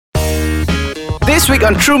This week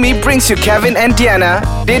on True Me brings you Kevin and Diana.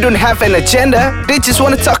 They don't have an agenda, they just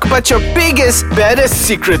want to talk about your biggest, baddest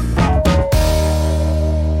secret.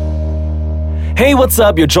 Hey, what's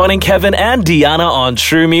up? You're joining Kevin and Diana on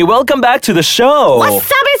True Me. Welcome back to the show.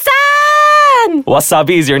 Wasabi-san!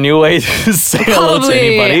 Wasabi is your new way to say hello to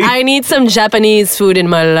anybody. I need some Japanese food in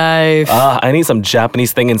my life. I need some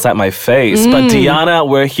Japanese thing inside my face. But Diana,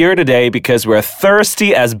 we're here today because we're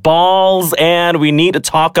thirsty as balls and we need to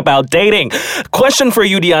talk about dating. Question for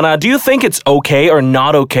you, Diana. Do you think it's okay or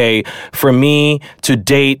not okay for me to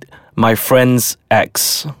date my friend's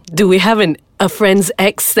ex? Do we have a friend's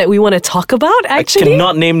ex that we want to talk about, actually? I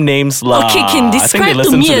cannot name names, lah. Okay, can describe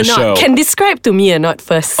to me or not? Can describe to me or not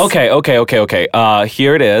first? Okay.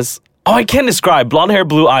 Here it is. Oh, I can't describe. Blonde hair,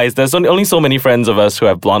 blue eyes. There's only so many friends of us who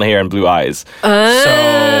have blonde hair and blue eyes.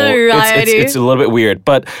 It's a little bit weird.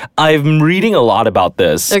 But I'm reading a lot about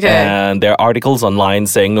this. Okay. And there are articles online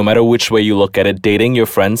saying no matter which way you look at it, dating your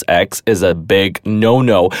friend's ex is a big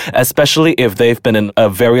no-no. Especially if they've been in a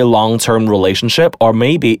very long-term relationship or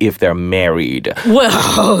maybe if they're married.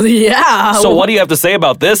 Well, yeah. So what do you have to say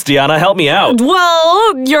about this, Diana? Help me out.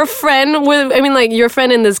 Well, your friend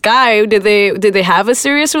and this guy, did they have a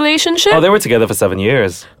serious relationship? Oh, they were together for 7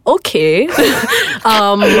 years. Okay.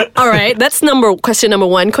 All right. That's question number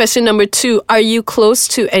one. Question number two, are you close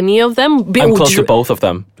to any of them? I'm close to both of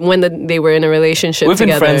them. When they were in a relationship We've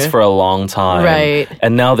together. been friends for a long time. Right.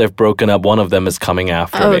 And now they've broken up. One of them is coming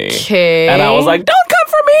after me. Okay. And I was like, don't come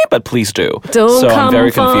for me, but please do. Don't come I'm very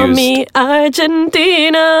for confused. me,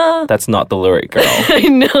 Argentina. That's not the lyric, girl. I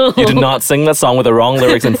know. You did not sing that song with the wrong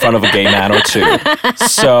lyrics in front of a gay man or two.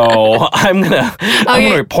 So I'm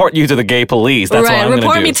gonna report you to the gay police. That's what I'm gonna do.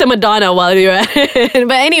 Report me to Madonna while you're at it.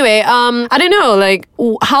 But anyway, I don't know, like,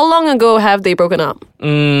 how long ago have they broken up?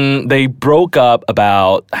 They broke up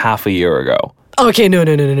about half a year ago. Okay, no.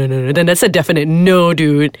 Then that's a definite no,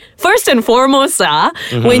 dude. First and foremost,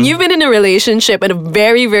 when you've been in a relationship, in a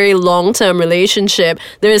very, very long-term relationship,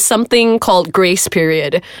 there is something called grace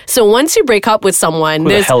period. So once you break up with someone, Who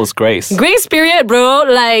the hell is Grace? Grace period, bro.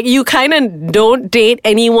 Like, you kind of don't date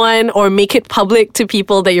anyone or make it public to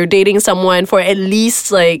people that you're dating someone for at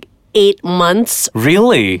least, like, 8 months.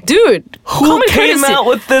 Really? Dude, who came out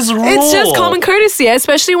with this rule? It's just common courtesy,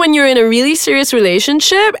 especially when you're in a really serious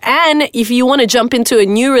relationship and if you want to jump into a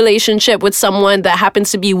new relationship with someone that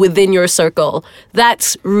happens to be within your circle.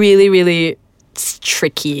 That's really, really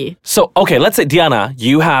tricky. So, okay, let's say, Diana,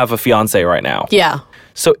 you have a fiancé right now. Yeah.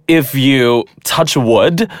 So if you touch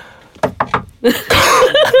wood,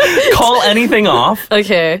 call anything off,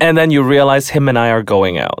 Okay. and then you realize him and I are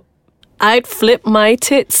going out. I'd flip my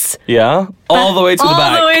tits. Yeah? All the way to the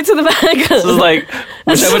back. All the way to the back. So it's like,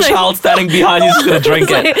 whichever child standing behind you is going to drink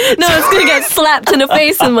it. No, it's going to get slapped in the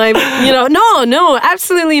face in my, no,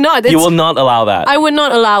 absolutely not. You will not allow that. I would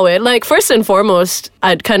not allow it. Like, first and foremost,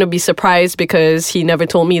 I'd kind of be surprised because he never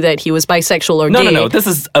told me that he was bisexual or gay. No. This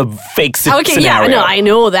is a fake scenario. Okay, yeah, no, I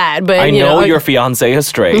know that. But I know your fiancé is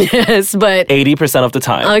straight. Yes, but 80% of the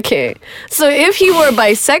time. okay. So if he were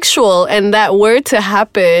bisexual and that were to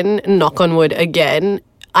happen, knock on wood again,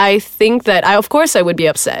 I think that of course I would be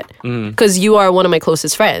upset because you are one of my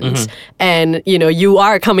closest friends and you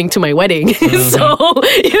are coming to my wedding. So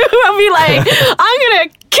you will be like, I'm gonna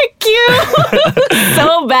kick you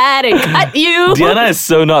so bad and cut you. Diana is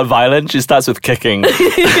so not violent. She starts with kicking.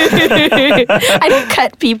 I don't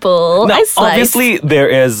cut people. Now, I slice. obviously, there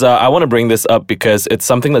is. I want to bring this up because it's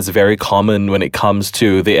something that's very common when it comes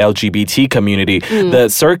to the LGBT community. The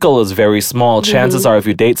circle is very small. Chances are, if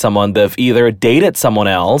you date someone, they've either dated someone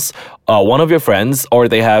else, one of your friends, or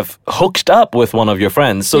they have hooked up with one of your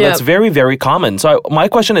friends. So that's very, very common. So my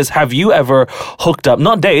question is, have you ever hooked up,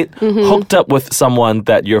 not date, hooked up with someone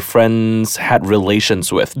that your friends had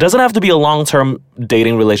relations with? Doesn't have to be a long-term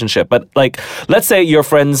dating relationship, but like, let's say you're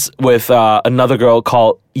friends with another girl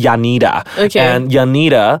called Yanida. Okay. And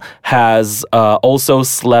Yanida has also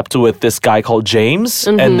slept with this guy called James,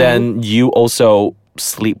 and then you also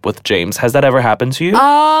sleep with James. Has that ever happened to you?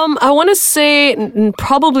 I want to say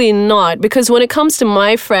probably not, because when it comes to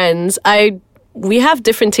my friends, we have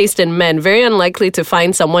different taste in men. Very unlikely to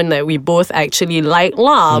find someone that we both actually like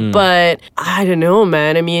but I don't know,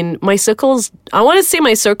 man. I mean, I want to say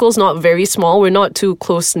my circle's not very small. We're not too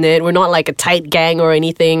close-knit. We're not like a tight gang or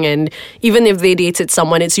anything. And even if they dated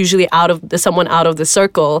someone, it's usually someone out of the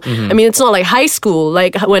circle. I mean, it's not like high school.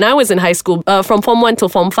 Like when I was in high school, from Form 1 till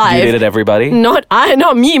Form 5. You dated everybody? Not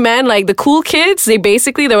me, man. Like the cool kids, there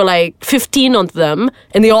were like 15 of them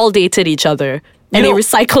and they all dated each other. And You he know-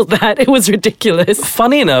 recycled that. It was ridiculous.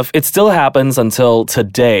 Funny enough, it still happens until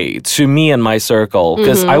today to me and my circle.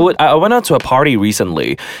 Because I went out to a party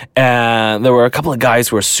recently, and there were a couple of guys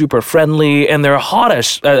who were super friendly, and they're hot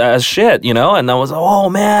as shit, you know. And I was, oh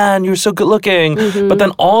man, you're so good looking. But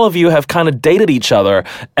then all of you have kind of dated each other,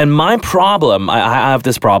 and my problem, I have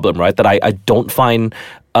this problem, right, that I don't find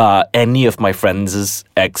any of my friends'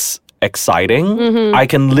 exciting. You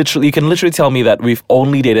can literally tell me that we've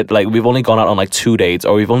only gone out on like 2 dates,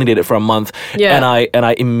 or we've only dated for a month, Yeah. and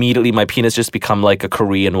I immediately, my penis just become like a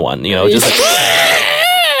Korean one, you know, just like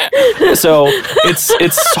so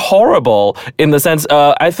it's horrible in the sense,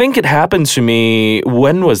 I think it happened to me,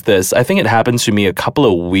 when was this? I think it happened to me a couple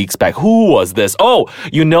of weeks back. Who was this? Oh,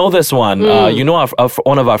 you know this one. You know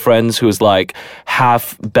one of our friends who's like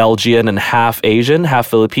half Belgian and half Asian, half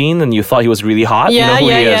Philippine, and you thought he was really hot. Yeah, you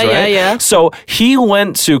know who he is, right? yeah. So he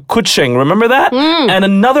went to Kuching, remember that? And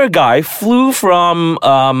another guy flew from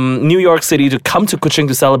New York City to come to Kuching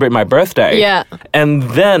to celebrate my birthday. Yeah. And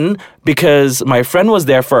then, because my friend was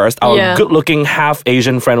there first, our Yeah. good-looking half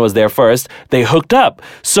Asian friend was there first, they hooked up.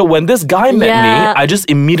 So when this guy met Yeah. me, I just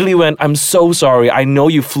immediately went, I'm so sorry. I know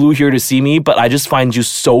you flew here to see me, but I just find you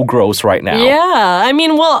so gross right now. Yeah, I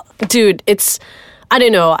mean, well, dude, I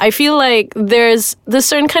don't know. I feel like there's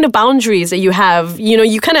certain kind of boundaries that you have. You know,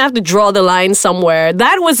 you kind of have to draw the line somewhere.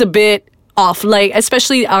 That was a bit off, like,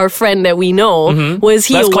 especially our friend that we know. Was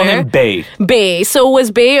he Let's call aware? him Bay. Bay. So was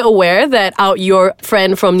Bay aware that your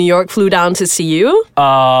friend from New York flew down to see you?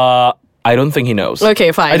 I don't think he knows.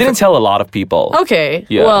 Okay, fine. I didn't tell a lot of people. Okay.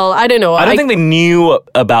 Yeah. Well, I don't know. I don't think they knew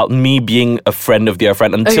about me being a friend of their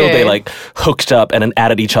friend until Okay. they like hooked up and then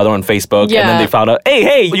added each other on Facebook, and Yeah. then they found out,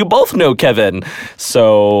 hey, you both know Kevin.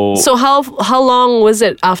 So So how long was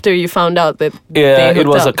it after you found out that yeah, they it hooked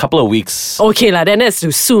was up? a couple of weeks. Okay, lah. Then that's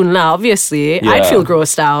too soon, lah. Obviously, Yeah. I'd feel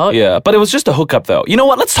grossed out. Yeah, but it was just a hookup though. You know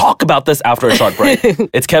what? Let's talk about this after a short break.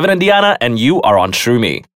 It's Kevin and Diana, and you are on True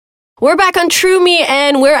Me. We're back on True Me,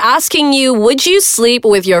 and we're asking you, would you sleep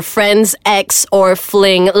with your friend's ex or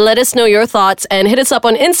fling? Let us know your thoughts and hit us up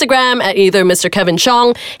on Instagram at either Mr. Kevin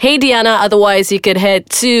Chong, Hey Diana. Otherwise, you could head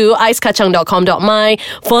to icekachang.com.my,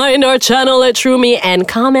 find our channel at True Me, and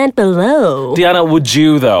comment below. Diana, would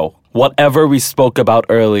you though? Whatever we spoke about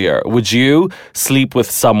earlier, would you sleep with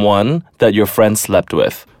someone that your friend slept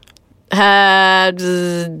with?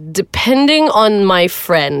 Depending on my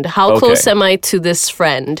friend, how Okay. close am I to this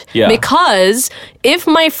friend? Yeah. Because if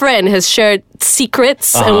my friend has shared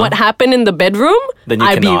secrets and what happened in the bedroom, Then you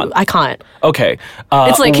cannot. I can't. Okay.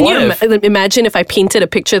 It's like, can what you if- imagine if I painted a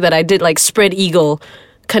picture that I did like spread eagle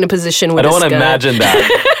kind of position with I don't this want to guy? imagine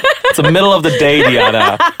that. It's the middle of the day,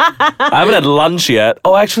 Diana. I haven't had lunch yet.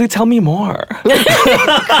 Oh, actually, tell me more.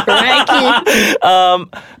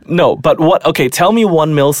 No, but what? Okay, tell me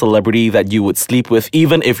one male celebrity that you would sleep with,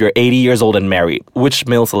 even if you're 80 years old and married. Which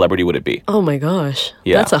male celebrity would it be? Oh my gosh.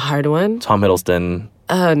 Yeah. That's a hard one. Tom Hiddleston,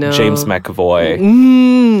 Oh no. James McAvoy,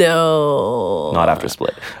 No. not after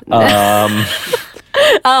Split.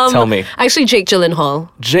 Tell me. Actually, Jake Gyllenhaal.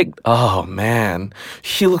 Jake, oh man,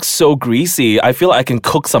 he looks so greasy. I feel like I can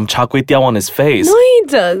cook some char kway teow on his face. No, he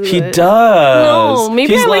doesn't. He does. No,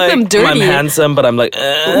 maybe He's I like them dirty. I'm handsome, but I'm like,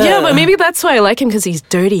 Yeah, but maybe that's why I like him, because he's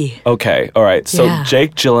dirty. Okay, all right. So Yeah.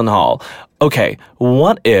 Jake Gyllenhaal. Okay,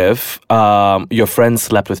 what if your friend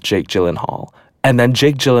slept with Jake Gyllenhaal, and then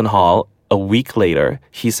Jake Gyllenhaal, a week later,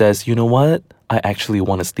 he says, you know what? I actually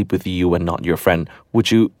want to sleep with you and not your friend. Would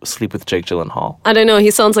you sleep with Jake Gyllenhaal? I don't know. He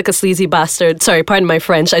sounds like a sleazy bastard. Sorry, pardon my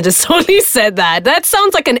French. I just totally said that. That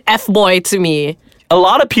sounds like an F-boy to me. A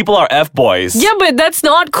lot of people are F-boys. Yeah, but that's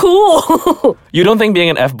not cool. You don't think being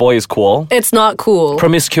an F-boy is cool? It's not cool.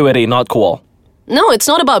 Promiscuity, not cool. No, it's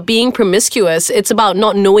not about being promiscuous. It's about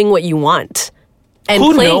not knowing what you want. And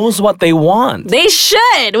Who playing- knows what they want? They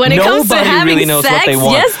should when it comes to Nobody having really knows sex. what they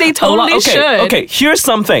want. Yes, they totally okay, should. Okay, here's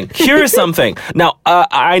something. Now,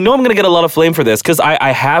 I know I'm going to get a lot of flame for this because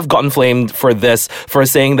I have gotten flamed for this, for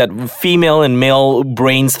saying that female and male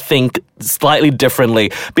brains think slightly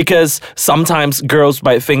differently, because sometimes girls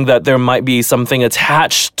might think that there might be something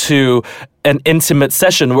attached to an intimate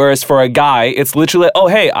session, whereas for a guy, it's literally, oh,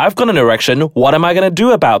 hey, I've got an erection. What am I going to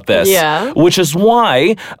do about this? Yeah. Which is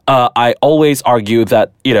why I always argue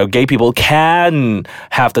that, gay people can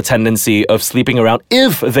have the tendency of sleeping around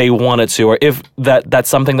if they wanted to, or if that's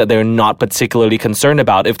something that they're not particularly concerned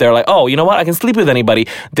about. If they're like, oh, you know what, I can sleep with anybody,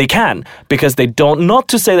 they can, because they don't, not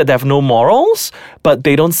to say that they have no morals, but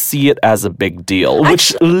they don't see it as a big deal,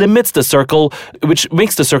 which limits the circle, which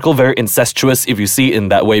makes the circle very incestuous if you see it in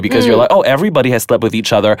that way, because you're like, oh, everybody has slept with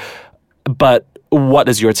each other. But what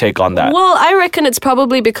is your take on that? Well, I reckon it's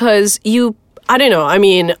probably because I don't know. I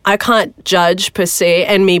mean, I can't judge per se,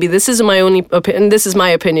 and maybe this is my only opinion. This is my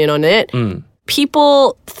opinion on it.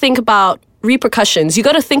 People think about repercussions. You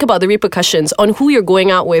got to think about the repercussions on who you're going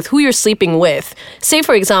out with, who you're sleeping with. Say,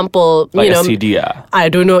 for example, Like STD, yeah. I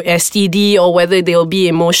don't know, STD, or whether they'll be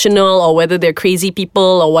emotional, or whether they're crazy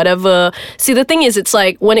people, or whatever. See, the thing is, it's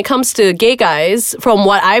like, when it comes to gay guys, from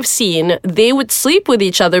what I've seen, they would sleep with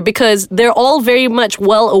each other because they're all very much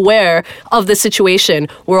well aware of the situation.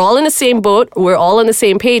 We're all in the same boat, we're all on the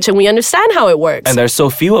same page, and we understand how it works. And there's so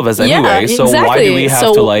few of us anyway, yeah, so exactly. why do we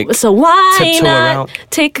have to like So why tiptoe not around?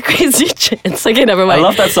 take a crazy chance? Okay, never mind. I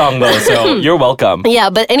love that song though, so you're welcome. Yeah,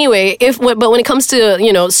 but anyway, but when it comes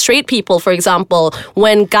to, straight people, for example,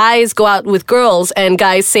 when guys go out with girls and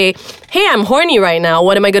guys say, hey, I'm horny right now,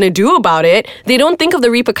 what am I going to do about it? They don't think of the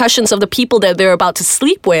repercussions of the people that they're about to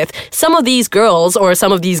sleep with. Some of these girls, or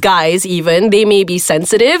some of these guys even, they may be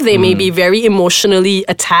sensitive, they may be very emotionally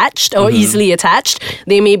attached or easily attached,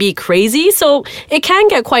 they may be crazy, so it can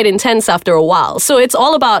get quite intense after a while. So it's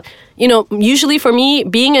all about, usually for me,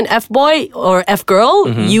 being an F-boy or F-girl,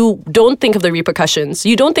 you don't think of the repercussions.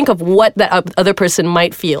 You don't think of what that other person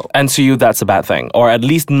might feel. And to you, that's a bad thing, or at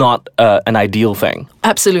least not an ideal thing.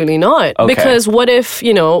 Absolutely not. Okay. Because what if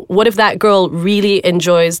that girl really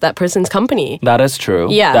enjoys that person's company? That is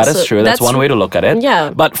true. Yeah, that is so true. That's one way to look at it. Yeah.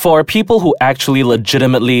 But for people who actually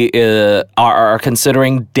legitimately are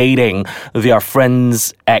considering dating their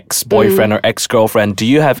friend's ex-boyfriend or ex-girlfriend, do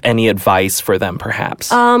you have any advice for them, perhaps?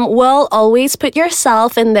 Well, always put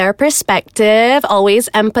yourself in their perspective. Always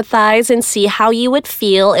empathize and see how you would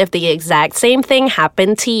feel if the exact same thing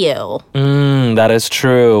happened to you. That is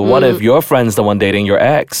true. What if your friend's the one dating your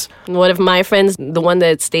ex? What if my friend's the one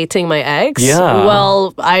that's dating my ex? Yeah.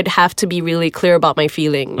 Well, I'd have to be really clear about my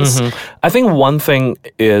feelings. I think one thing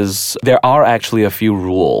is there are actually a few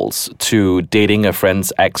rules to dating a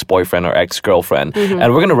friend's ex-boyfriend or ex-girlfriend. And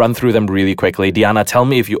we're going to run through them really quickly. Diana, tell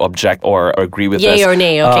me if you object or agree with this. Yay or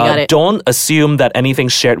nay. Okay, got it. Don't assume that anything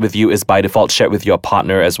shared with you is by default shared with your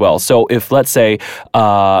partner as well. So if, let's say,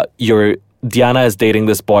 Diana is dating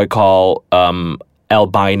this boy called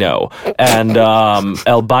Albino, and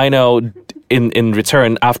Albino in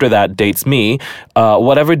return after that dates me,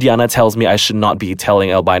 whatever Diana tells me I should not be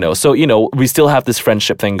telling Albino. So, we still have this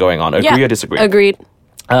friendship thing going on. Agree or disagree? Agreed.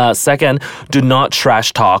 Second, do not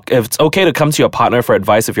trash talk. If it's okay to come to your partner for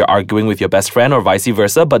advice if you're arguing with your best friend or vice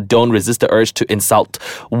versa, but don't resist the urge to insult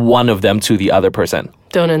one of them to the other person.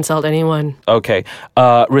 Don't insult anyone. Okay.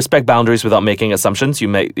 Respect boundaries without making assumptions. You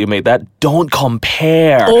made that. Don't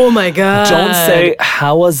compare. Oh my God. Don't say,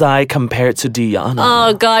 how was I compared to Diana?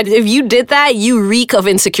 Oh God, if you did that, you reek of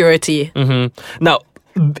insecurity. Now,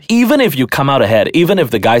 even if you come out ahead, even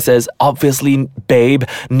if the guy says, obviously, babe,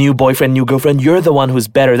 new boyfriend, new girlfriend, you're the one who's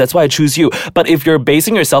better, that's why I choose you. But if you're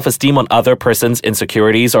basing your self-esteem on other person's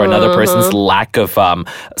insecurities or another person's lack of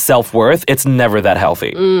self-worth, it's never that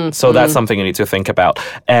healthy. So that's something you need to think about.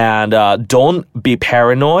 And don't be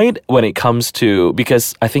paranoid when it comes to,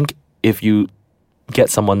 because I think if you get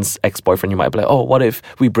someone's ex-boyfriend, you might be like, oh, what if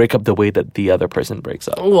we break up the way that the other person breaks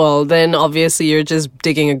up? Well, then obviously you're just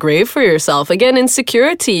digging a grave for yourself. Again,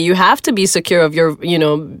 insecurity. You have to be secure of your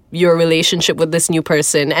relationship with this new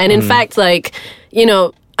person. And in fact,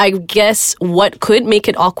 I guess what could make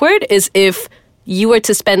it awkward is if you were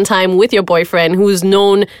to spend time with your boyfriend who's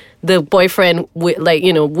known the boyfriend with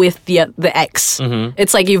the ex.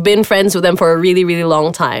 It's like you've been friends with them for a really, really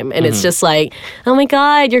long time. And it's just like, oh my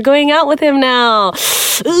God, you're going out with him now.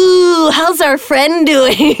 Ooh, how's our friend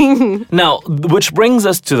doing? Now, which brings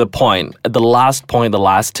us to the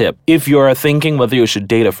last tip. If you're thinking whether you should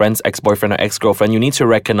date a friend's ex-boyfriend or ex-girlfriend, you need to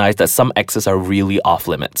recognize that some exes are really off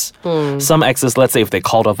limits. Some exes, let's say if they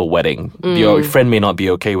called off a wedding, your friend may not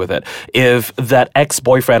be okay with it. If that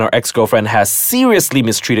ex-boyfriend or ex-girlfriend has seriously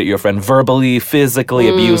mistreated your friend, verbally, physically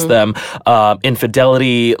abused them,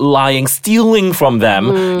 infidelity, lying, stealing from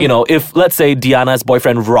them, if, let's say, Diana's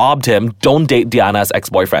boyfriend robbed him, don't date Diana's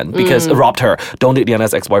ex-boyfriend because robbed her. Don't date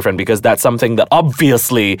Diana's ex-boyfriend because that's something that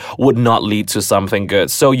obviously would not lead to something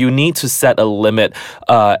good. So you need to set a limit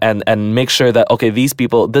and make sure that, okay, these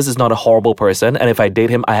people, this is not a horrible person, and if I date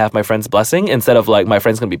him, I have my friend's blessing instead of like my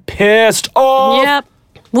friend's gonna be pissed off. Yep.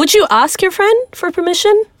 Would you ask your friend for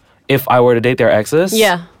permission? If I were to date their exes?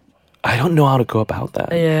 Yeah. I don't know how to go about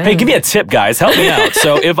that. Yeah. Hey, give me a tip, guys. Help me out.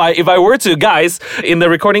 So if I were to, guys, in the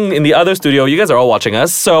recording in the other studio, you guys are all watching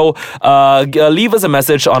us. So leave us a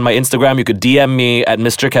message on my Instagram. You could DM me at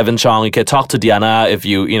Mr. Kevin Chong. You could talk to Diana if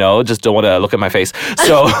you just don't want to look at my face.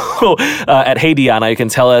 So at Hey Diana, you can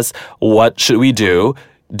tell us, what should we do?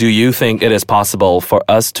 Do you think it is possible for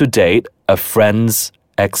us to date a friend's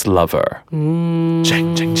ex-lover.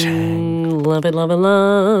 Chang, chang, chang. Love it, love it,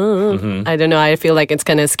 love. I don't know. I feel like it's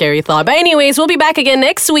kind of a scary thought. But anyways, we'll be back again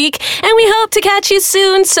next week. And we hope to catch you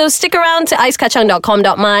soon. So stick around to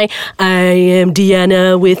icekachang.com.my. I am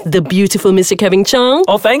Deanna with the beautiful Mr. Kevin Chung.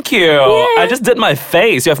 Oh, thank you. I just did my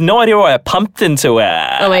face. You have no idea what I pumped into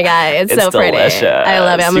it. Oh my God, it's so delicious. pretty. I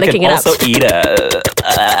love it. I'm licking it up. You can also eat it.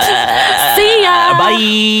 See ya.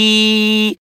 Bye.